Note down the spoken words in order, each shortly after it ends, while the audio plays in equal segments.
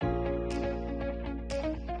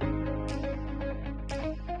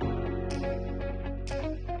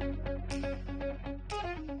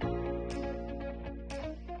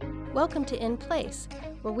Welcome to In Place,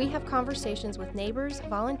 where we have conversations with neighbors,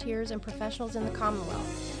 volunteers, and professionals in the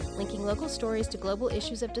Commonwealth, linking local stories to global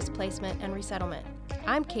issues of displacement and resettlement.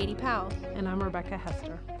 I'm Katie Powell. And I'm Rebecca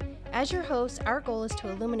Hester. As your host, our goal is to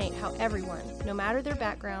illuminate how everyone, no matter their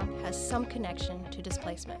background, has some connection to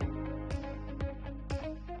displacement.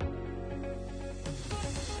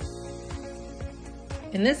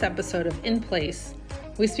 In this episode of In Place,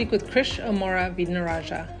 we speak with Krish Omora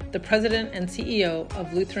Vignarajah, the President and CEO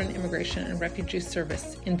of Lutheran Immigration and Refugee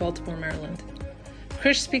Service in Baltimore, Maryland.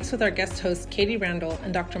 Krish speaks with our guest hosts Katie Randall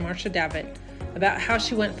and Dr. Marcia Davitt about how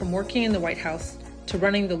she went from working in the White House to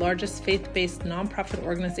running the largest faith-based nonprofit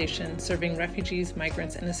organization serving refugees,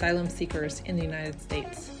 migrants, and asylum seekers in the United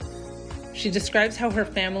States. She describes how her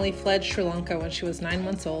family fled Sri Lanka when she was 9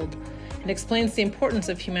 months old and explains the importance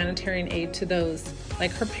of humanitarian aid to those,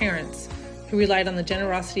 like her parents, who relied on the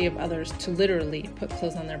generosity of others to literally put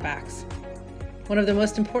clothes on their backs. One of the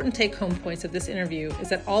most important take-home points of this interview is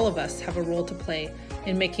that all of us have a role to play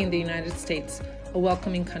in making the United States a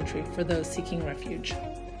welcoming country for those seeking refuge.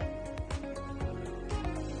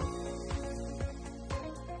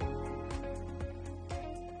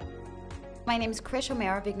 My name is Krish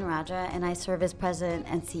Omora Vignarajah, and I serve as President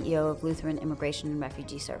and CEO of Lutheran Immigration and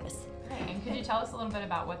Refugee Service. Great. And could you tell us a little bit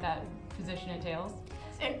about what that position entails?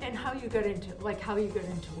 And how you got into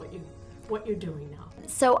what you're doing now.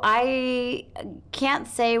 So I can't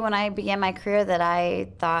say when I began my career that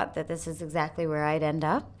I thought that this is exactly where I'd end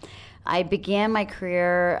up. I began my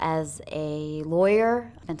career as a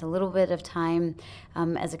lawyer, spent a little bit of time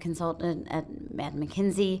as a consultant at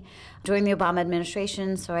McKinsey, joined the Obama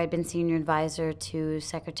administration, so I'd been senior advisor to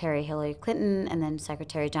Secretary Hillary Clinton and then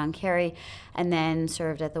Secretary John Kerry, and then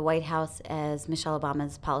served at the White House as Michelle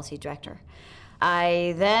Obama's policy director.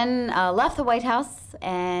 I then left the White House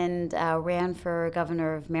and ran for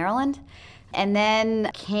governor of Maryland, and then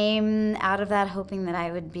came out of that hoping that I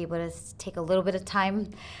would be able to take a little bit of time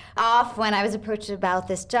off when I was approached about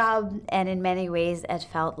this job, and in many ways it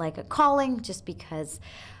felt like a calling just because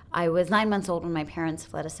I was 9 months old when my parents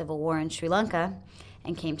fled a civil war in Sri Lanka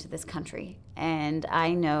and came to this country. And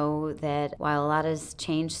I know that while a lot has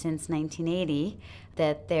changed since 1980,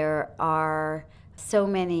 that there are so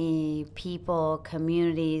many people,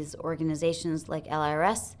 communities, organizations like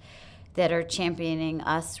LIRS that are championing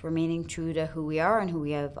us remaining true to who we are and who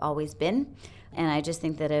we have always been. And I just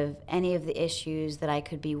think that of any of the issues that I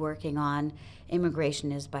could be working on,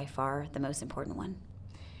 immigration is by far the most important one.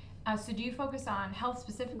 So do you focus on health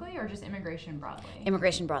specifically or just immigration broadly?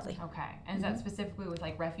 Immigration broadly. Okay. And is that specifically with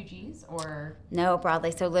like refugees or? No,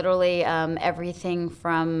 broadly. So literally everything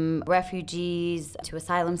from refugees to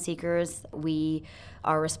asylum seekers. We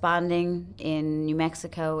are responding in New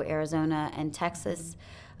Mexico, Arizona, and Texas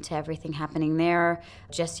to everything happening there.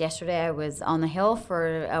 Just yesterday I was on the Hill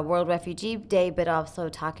for a World Refugee Day, but also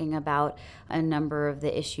talking about a number of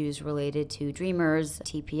the issues related to Dreamers,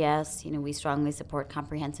 TPS. We strongly support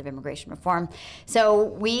comprehensive immigration reform. So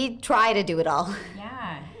we try to do it all.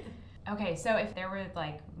 Yeah. Okay, so if there were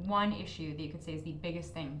like one issue that you could say is the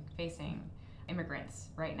biggest thing facing immigrants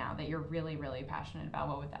right now that you're really, really passionate about,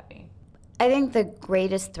 what would that be? I think the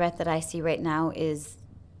greatest threat that I see right now is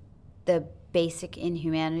the basic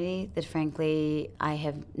inhumanity that, frankly, I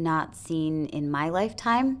have not seen in my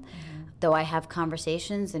lifetime. Though I have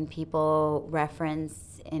conversations and people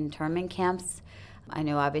reference internment camps. I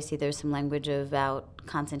know obviously there's some language about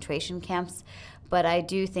concentration camps, but I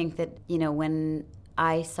do think that, when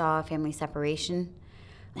I saw family separation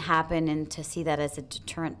happen and to see that as a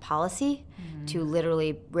deterrent policy to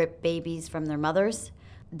literally rip babies from their mothers,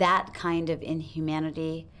 that kind of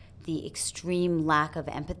inhumanity, the extreme lack of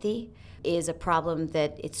empathy, is a problem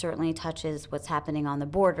that it certainly touches what's happening on the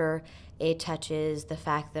border. It touches the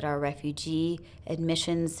fact that our refugee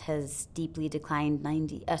admissions has deeply declined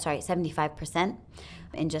 75%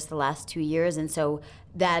 in just the last 2 years. And so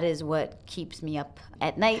that is what keeps me up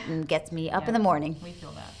at night and gets me up in the morning. We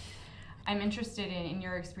feel that. I'm interested in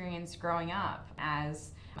your experience growing up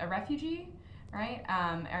as a refugee, right?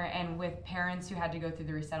 And with parents who had to go through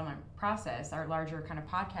the resettlement process. Our larger kind of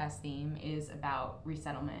podcast theme is about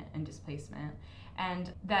resettlement and displacement.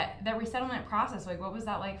 And that resettlement process, like, what was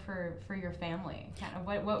that like for your family? Kind of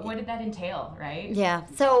what did that entail, right? Yeah.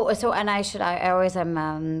 So and I always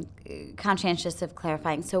am conscientious of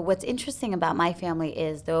clarifying. So what's interesting about my family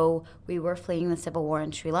is, though we were fleeing the civil war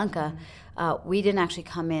in Sri Lanka, we didn't actually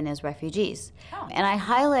come in as refugees. Oh. And I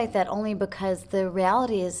highlight that only because the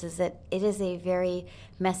reality is that it is a very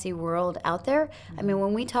messy world out there. I mean,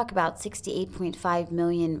 when we talk about 68.5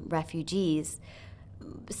 million refugees,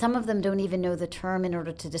 some of them don't even know the term in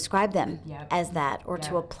order to describe them as that, or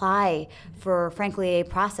to apply for, frankly, a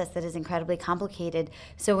process that is incredibly complicated.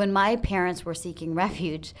 So when my parents were seeking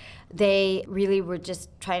refuge, they really were just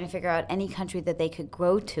trying to figure out any country that they could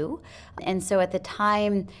go to. And so at the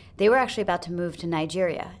time, they were actually about to move to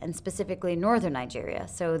Nigeria, and specifically northern Nigeria,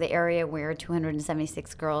 so the area where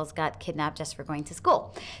 276 girls got kidnapped just for going to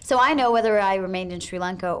school. So I know whether I remained in Sri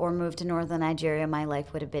Lanka or moved to northern Nigeria, my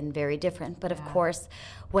life would have been very different. But of course,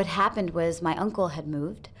 what happened was my uncle had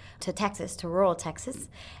moved to Texas, to rural Texas,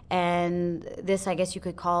 and this, I guess you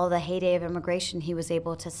could call the heyday of immigration. He was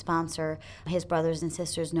able to sponsor his brothers and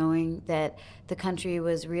sisters, knowing that the country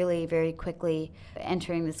was really very quickly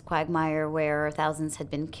entering this quagmire where thousands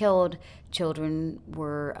had been killed, children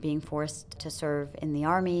were being forced to serve in the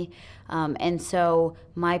army, and so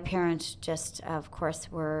my parents just, of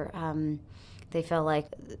course, were... They felt like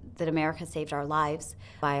that America saved our lives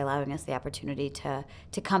by allowing us the opportunity to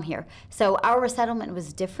come here. So our resettlement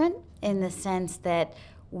was different in the sense that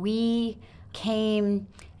we came,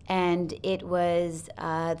 and it was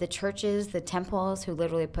the churches, the temples, who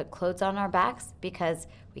literally put clothes on our backs because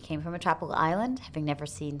we came from a tropical island, having never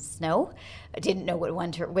seen snow. I didn't know what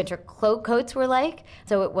winter coats were like.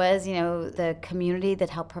 So it was, the community that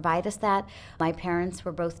helped provide us that. My parents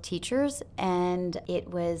were both teachers, and it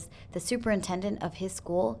was the superintendent of his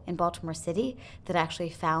school in Baltimore City that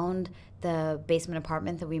actually found the basement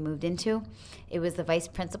apartment that we moved into. It was the vice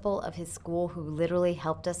principal of his school who literally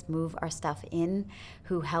helped us move our stuff in,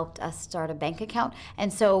 who helped us start a bank account.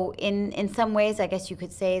 And so in some ways, I guess you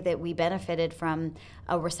could say that we benefited from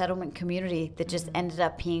a resettlement community that just ended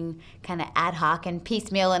up being kind of ad hoc and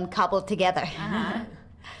piecemeal and cobbled together. Now,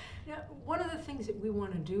 one of the things that we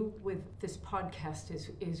want to do with this podcast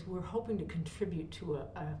is we're hoping to contribute to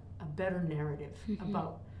a better narrative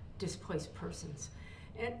about displaced persons.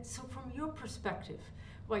 And so from your perspective,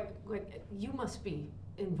 like you must be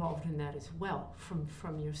involved in that as well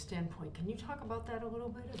from your standpoint. Can you talk about that a little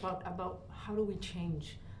bit, about how do we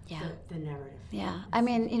change the narrative? Yeah, I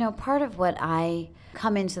mean, part of what I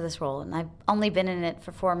come into this role, and I've only been in it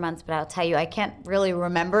for 4 months, but I'll tell you, I can't really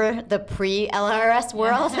remember the pre-LRS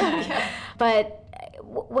world. But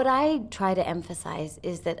what I try to emphasize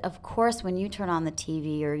is that, of course, when you turn on the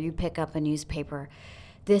TV or you pick up a newspaper,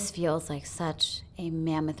 this feels like such a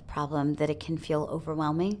mammoth problem that it can feel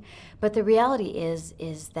overwhelming. But the reality is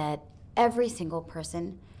that every single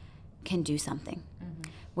person can do something,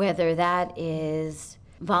 whether that is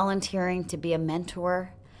volunteering to be a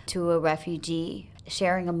mentor to a refugee,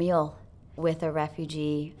 sharing a meal with a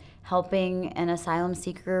refugee, helping an asylum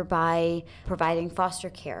seeker by providing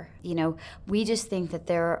foster care. We just think that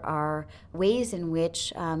there are ways in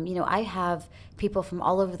which, I have people from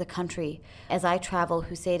all over the country as I travel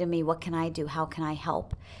who say to me, what can I do? How can I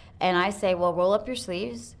help? And I say, well, roll up your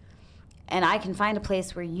sleeves, and I can find a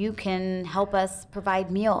place where you can help us provide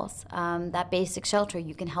meals, that basic shelter.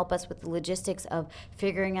 You can help us with the logistics of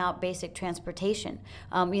figuring out basic transportation.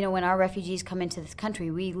 When our refugees come into this country,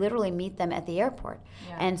 we literally meet them at the airport.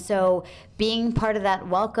 Yeah. And so being part of that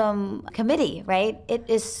welcome committee, right, it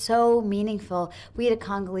is so meaningful. We had a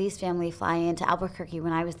Congolese family fly into Albuquerque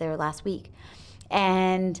when I was there last week.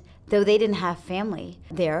 And though they didn't have family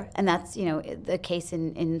there, and that's the case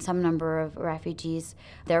in some number of refugees,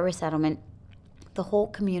 their resettlement, the whole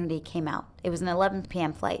community came out. It was an 11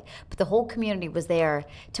 p.m. flight, but the whole community was there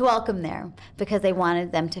to welcome them because they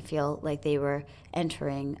wanted them to feel like they were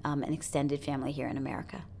entering an extended family here in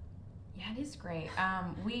America. Yeah, it is great.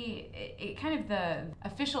 It kind of the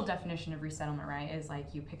official definition of resettlement, right, is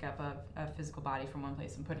like you pick up a physical body from one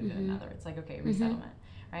place and put it in another. It's like, okay, resettlement.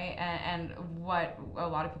 Right, and what a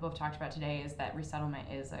lot of people have talked about today is that resettlement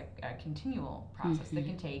is a continual process that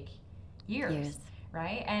can take years,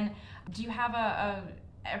 right? And do you have a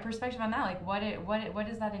perspective on that? Like, what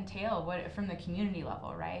does that entail? What from the community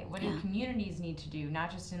level, right? What do communities need to do? Not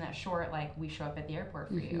just in that short, like we show up at the airport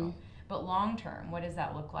for you, but long term, what does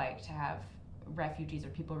that look like to have refugees or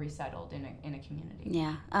people resettled in a community?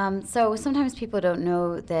 Yeah. So sometimes people don't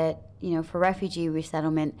know that for refugee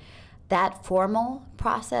resettlement, that formal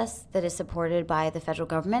process that is supported by the federal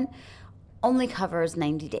government only covers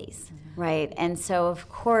 90 days, right? And so, of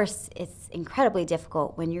course, it's incredibly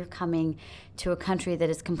difficult when you're coming to a country that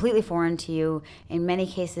is completely foreign to you. In many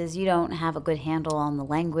cases, you don't have a good handle on the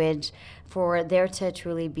language for there to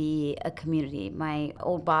truly be a community. My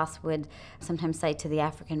old boss would sometimes cite to the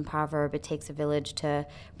African proverb, it takes a village to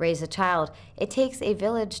raise a child. It takes a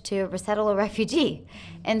village to resettle a refugee.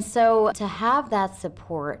 And so to have that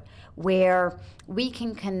support where we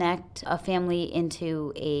can connect a family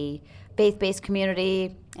into a faith-based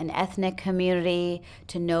community, an ethnic community,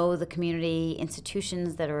 to know the community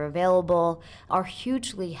institutions that are available, are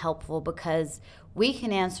hugely helpful because we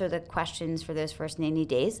can answer the questions for those first 90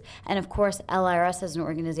 days. And of course, LIRS as an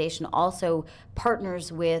organization also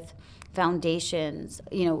partners with foundations,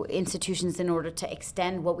 institutions in order to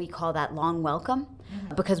extend what we call that long welcome,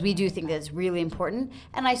 because we do think that it's really important.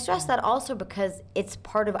 And I stress that also because it's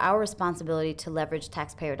part of our responsibility to leverage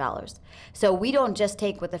taxpayer dollars. So we don't just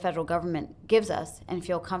take what the federal government gives us and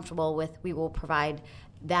feel comfortable with, we will provide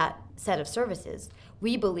that set of services.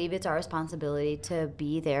 We believe it's our responsibility to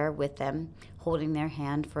be there with them, holding their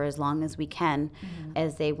hand for as long as we can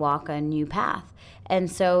as they walk a new path. And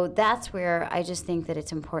so that's where I just think that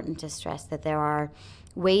it's important to stress that there are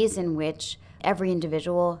ways in which every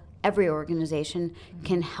individual, every organization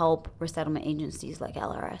can help resettlement agencies like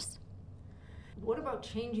LIRS. What about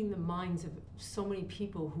changing the minds of so many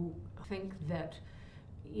people who think that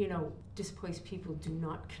displaced people do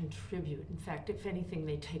not contribute? In fact, if anything,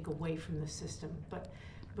 they take away from the system. But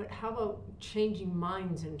how about changing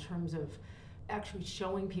minds in terms of actually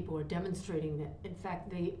showing people or demonstrating that, in fact,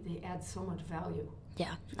 they add so much value?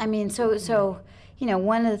 Yeah. I mean, so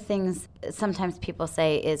one of the things sometimes people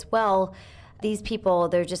say is, well, these people,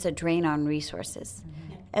 they're just a drain on resources.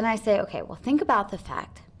 And I say, okay, well, think about the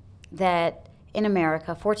fact that in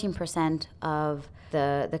America, 14% of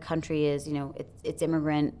the country is, it's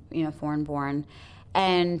immigrant, foreign born,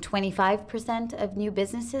 and 25% of new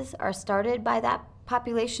businesses are started by that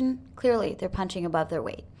population. Clearly, they're punching above their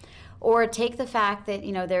weight. Or take the fact that,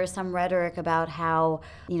 there is some rhetoric about how,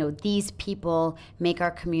 these people make our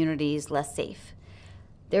communities less safe.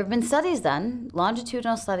 There have been studies done,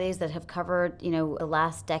 longitudinal studies that have covered, the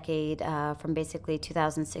last decade from basically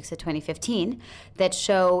 2006 to 2015 that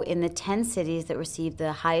show in the 10 cities that received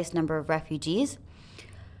the highest number of refugees,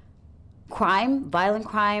 crime, violent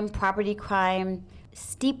crime, property crime,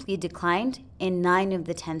 steeply declined in 9 of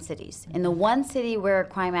the 10 cities. In the one city where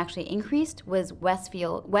crime actually increased was West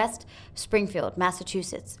Springfield,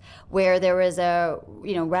 Massachusetts, where there was a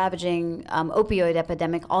ravaging opioid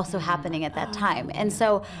epidemic also happening at that time. And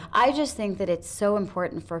so I just think that it's so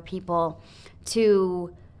important for people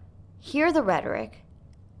to hear the rhetoric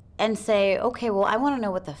and say, okay, well, I want to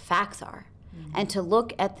know what the facts are. And to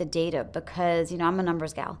look at the data because, I'm a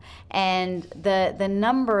numbers gal. And the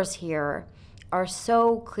numbers here are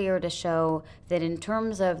so clear to show that in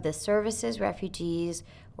terms of the services refugees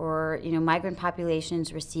or migrant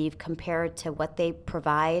populations receive compared to what they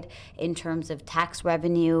provide in terms of tax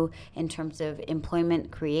revenue, in terms of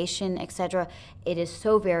employment creation, etc., it is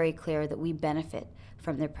so very clear that we benefit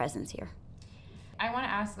from their presence here. I want to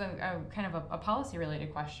ask a kind of a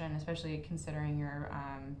policy-related question, especially considering your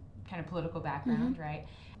kind of political background, right?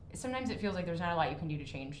 Sometimes it feels like there's not a lot you can do to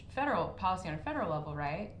change federal policy on a federal level,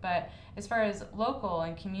 right? But as far as local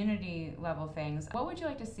and community level things, what would you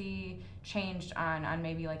like to see changed on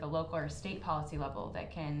maybe like a local or state policy level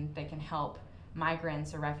that can help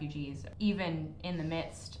migrants or refugees even in the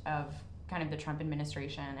midst of kind of the Trump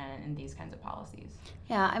administration and these kinds of policies?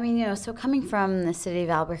 Yeah, I mean, so coming from the city of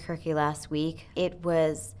Albuquerque last week, it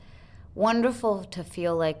was wonderful to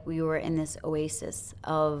feel like we were in this oasis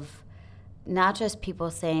of not just people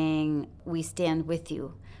saying, we stand with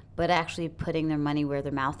you, but actually putting their money where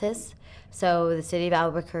their mouth is. So the city of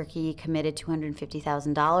Albuquerque committed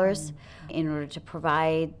 $250,000 in order to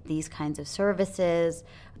provide these kinds of services.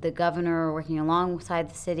 The governor, working alongside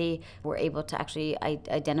the city, were able to actually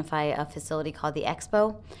identify a facility called the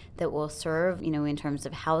Expo that will serve, in terms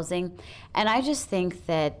of housing. And I just think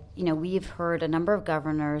that, we've heard a number of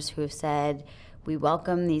governors who have said, we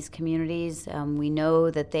welcome these communities. We know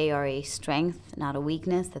that they are a strength, not a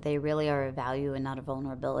weakness, that they really are a value and not a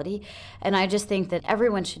vulnerability. And I just think that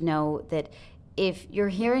everyone should know that if you're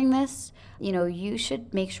hearing this, you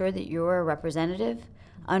should make sure that your representative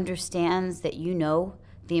understands that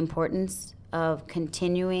the importance of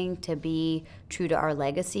continuing to be true to our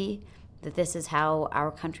legacy, that this is how our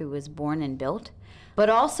country was born and built. But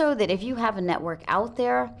also that if you have a network out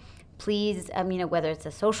there, please, whether it's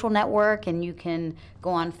a social network and you can go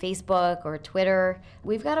on Facebook or Twitter,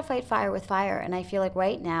 we've got to fight fire with fire. And I feel like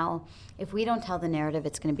right now, if we don't tell the narrative,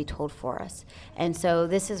 it's going to be told for us. And so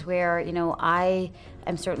this is where, I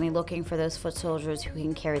am certainly looking for those foot soldiers who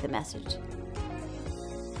can carry the message.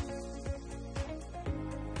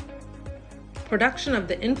 Production of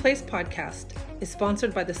the In Place podcast is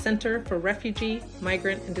sponsored by the Center for Refugee,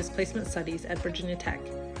 Migrant, and Displacement Studies at Virginia Tech,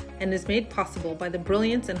 and is made possible by the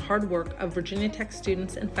brilliance and hard work of Virginia Tech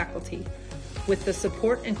students and faculty, with the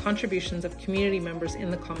support and contributions of community members in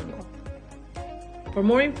the Commonwealth. For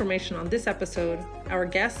more information on this episode, our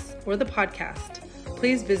guests, or the podcast,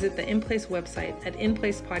 please visit the InPlace website at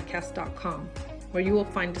inplacepodcast.com, where you will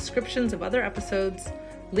find descriptions of other episodes,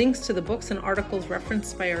 links to the books and articles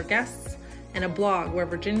referenced by our guests, and a blog where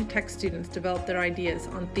Virginia Tech students develop their ideas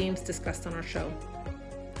on themes discussed on our show.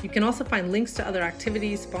 You can also find links to other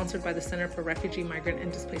activities sponsored by the Center for Refugee, Migrant,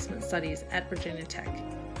 and Displacement Studies at Virginia Tech.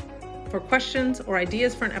 For questions or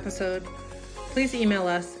ideas for an episode, please email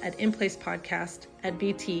us at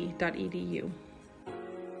inplacepodcast@vt.edu.